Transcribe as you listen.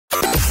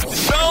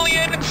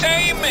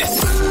Amen.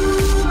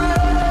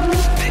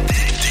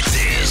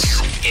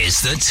 This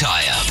is the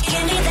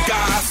tie-up.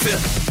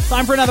 Gossip.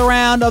 Time for another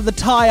round of the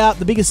tie-up,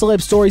 the biggest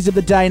celeb stories of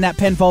the day. Nat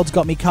Penfold's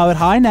got me covered.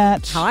 Hi,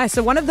 Nat. Hi.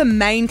 So one of the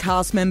main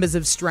cast members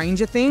of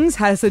Stranger Things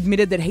has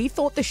admitted that he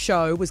thought the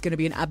show was going to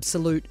be an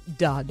absolute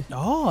dud.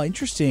 Oh,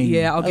 interesting.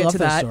 Yeah, I'll I get love to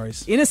those that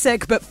stories. in a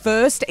sec. But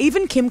first,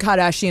 even Kim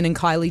Kardashian and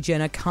Kylie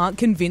Jenner can't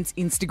convince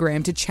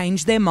Instagram to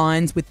change their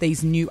minds with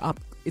these new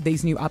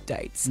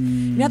updates.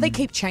 You know, they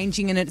keep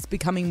changing and it's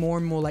becoming more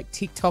and more like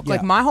TikTok. Yeah.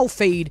 Like my whole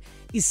feed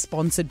is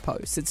sponsored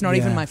posts. It's not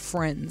even Yeah. my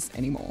friends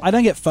anymore. I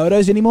don't get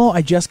photos anymore.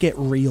 I just get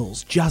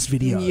reels, just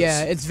videos.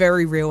 Yeah, it's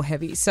very reel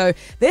heavy. So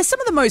there's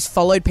some of the most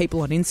followed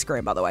people on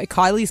Instagram, by the way.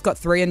 Kylie's got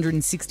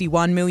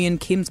 361 million.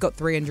 Kim's got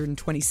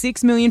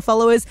 326 million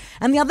followers.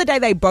 And the other day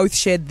they both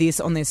shared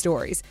this on their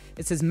stories.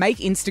 It says, make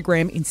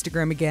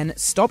Instagram again.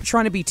 Stop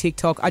trying to be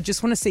TikTok. I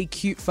just want to see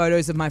cute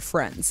photos of my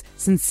friends.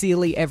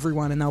 Sincerely,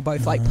 everyone. And they're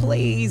both like,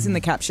 please, in the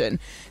caption.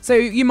 So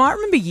you might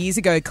remember years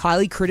ago,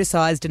 Kylie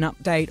criticised an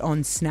update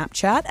on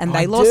Snapchat and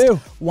they lost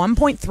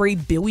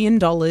 $1.3 billion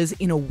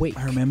in a week.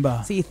 I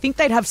remember. So you think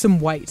they'd have some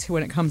weight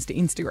when it comes to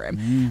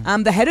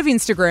Instagram. The head of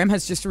Instagram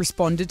has just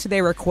responded to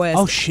their request.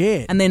 Oh,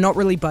 shit. And they're not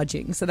really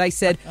budging. So they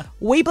said,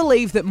 we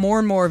believe that more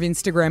and more of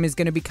Instagram is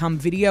going to become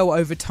video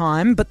over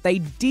time, but they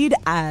did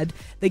add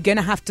they're going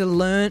to have to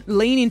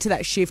lean into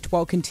that shift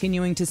while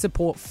continuing to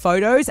support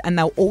photos, and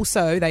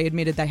they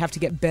admitted they have to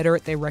get better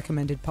at their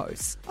recommended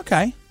posts.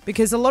 Okay.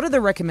 Because a lot of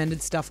the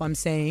recommended stuff I'm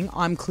seeing,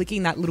 I'm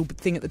clicking that little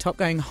thing at the top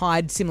going,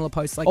 hide similar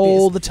posts like this.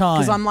 All the time.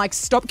 Because I'm like,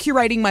 stop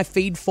curating my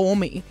feed for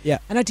me. Yeah.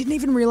 And I didn't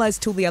even realize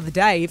till the other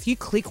day, if you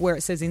click where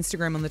it says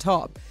Instagram on the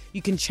top,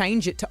 you can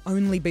change it to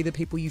only be the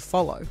people you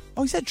follow.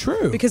 Oh, is that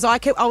true? Because I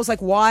was like,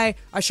 why?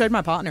 I showed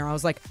my partner. I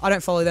was like, I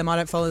don't follow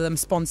them,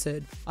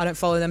 sponsored. I don't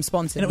follow them,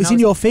 sponsored. And it was in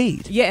your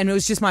feed. Yeah, and it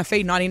was just my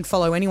feed and I didn't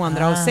follow anyone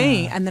that I was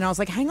seeing. And then I was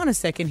like, hang on a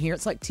second here.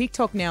 It's like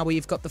TikTok now where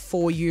you've got the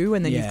For You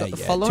and then you've got the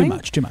following.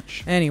 Too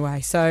much.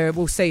 Anyway, so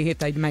we'll see if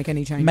they make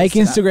any changes. Make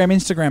to that.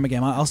 Instagram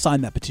again. I'll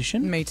sign that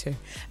petition. Me too.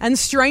 And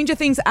Stranger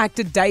Things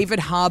actor David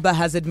Harbour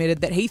has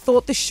admitted that he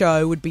thought the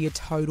show would be a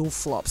total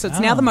flop. So it's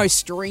now the most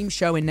streamed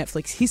show in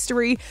Netflix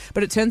history.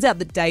 But it turns out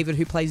that David,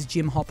 who plays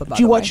Jim Hopper, Do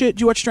you watch it?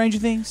 Do you watch Stranger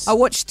Things? I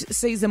watched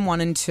season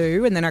 1 and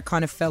 2 and then I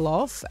kind of fell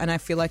off. And I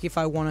feel like if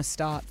I want to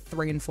start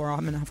 3 and 4,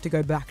 I'm going to have to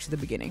go back to the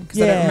beginning because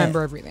I don't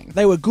remember everything.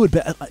 They were good,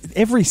 but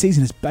every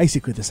season is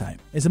basically the same.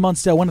 There's a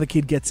monster, one of the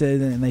kid gets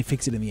it and they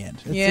fix it in the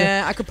end.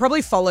 I could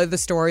probably follow the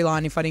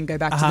storyline if I didn't go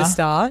back to the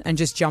start and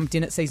just jumped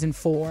in at season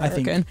 4, I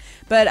reckon. think.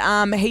 But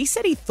he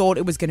said he thought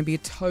it was going to be a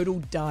total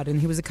dud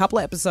and he was a couple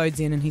of episodes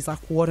in and he's like,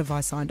 what have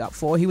I signed up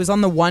for? He was on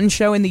the one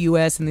show in the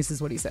US and this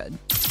is what he said.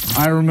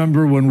 I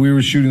remember when we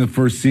were shooting the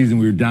first season,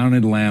 we were down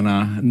in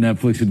Atlanta.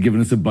 Netflix had given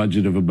us a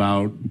budget of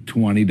about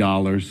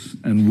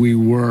 $20 and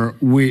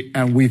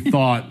we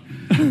thought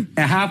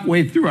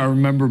halfway through, I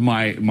remember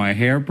my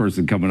hair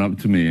person coming up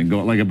to me and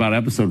going, like about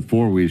episode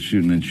 4 we were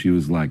shooting and she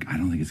was like, I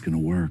don't think it's going to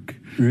work.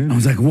 Really? I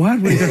was like, what?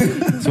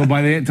 So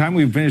by the time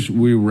we finished,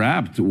 we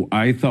wrapped.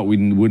 I thought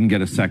we wouldn't get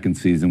a second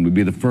season. We'd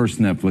be the first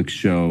Netflix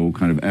show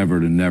kind of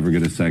ever to never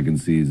get a second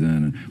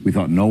season. We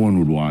thought no one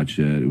would watch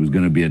it. It was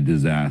going to be a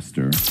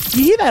disaster.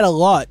 You hear that a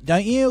lot,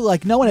 don't you?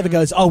 Like, no one ever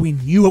goes, oh, we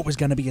knew it was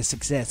going to be a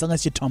success,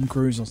 unless you're Tom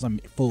Cruise or some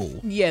fool.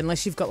 Yeah,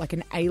 unless you've got like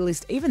an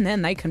A-list. Even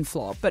then, they can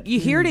flop. But you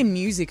hear it in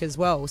music as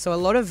well. So a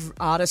lot of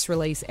artists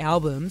release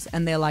albums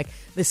and they're like,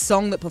 the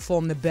song that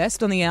performed the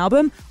best on the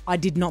album, I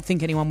did not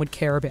think anyone would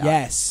care about.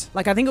 Yes.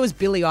 Like, I think it was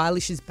Billie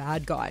Eilish's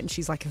Bad Guy, and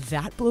she's like,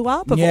 that blew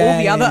up of all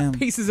the other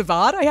pieces of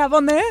art I have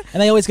on there.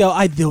 And they always go,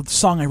 the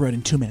song I wrote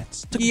in 2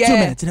 minutes. Took 2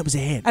 minutes and it was a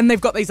hit. And they've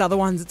got these other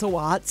ones, it's all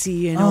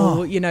artsy and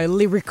all,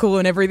 lyrical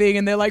and everything.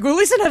 And they're like, well,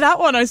 listen to that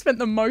one. I spent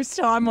the most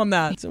time on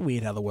that. It's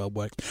weird how the world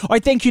works. All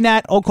right, thank you,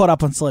 Nat. All caught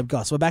up on Celeb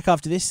Goss. We're back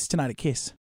after this tonight at Kiss.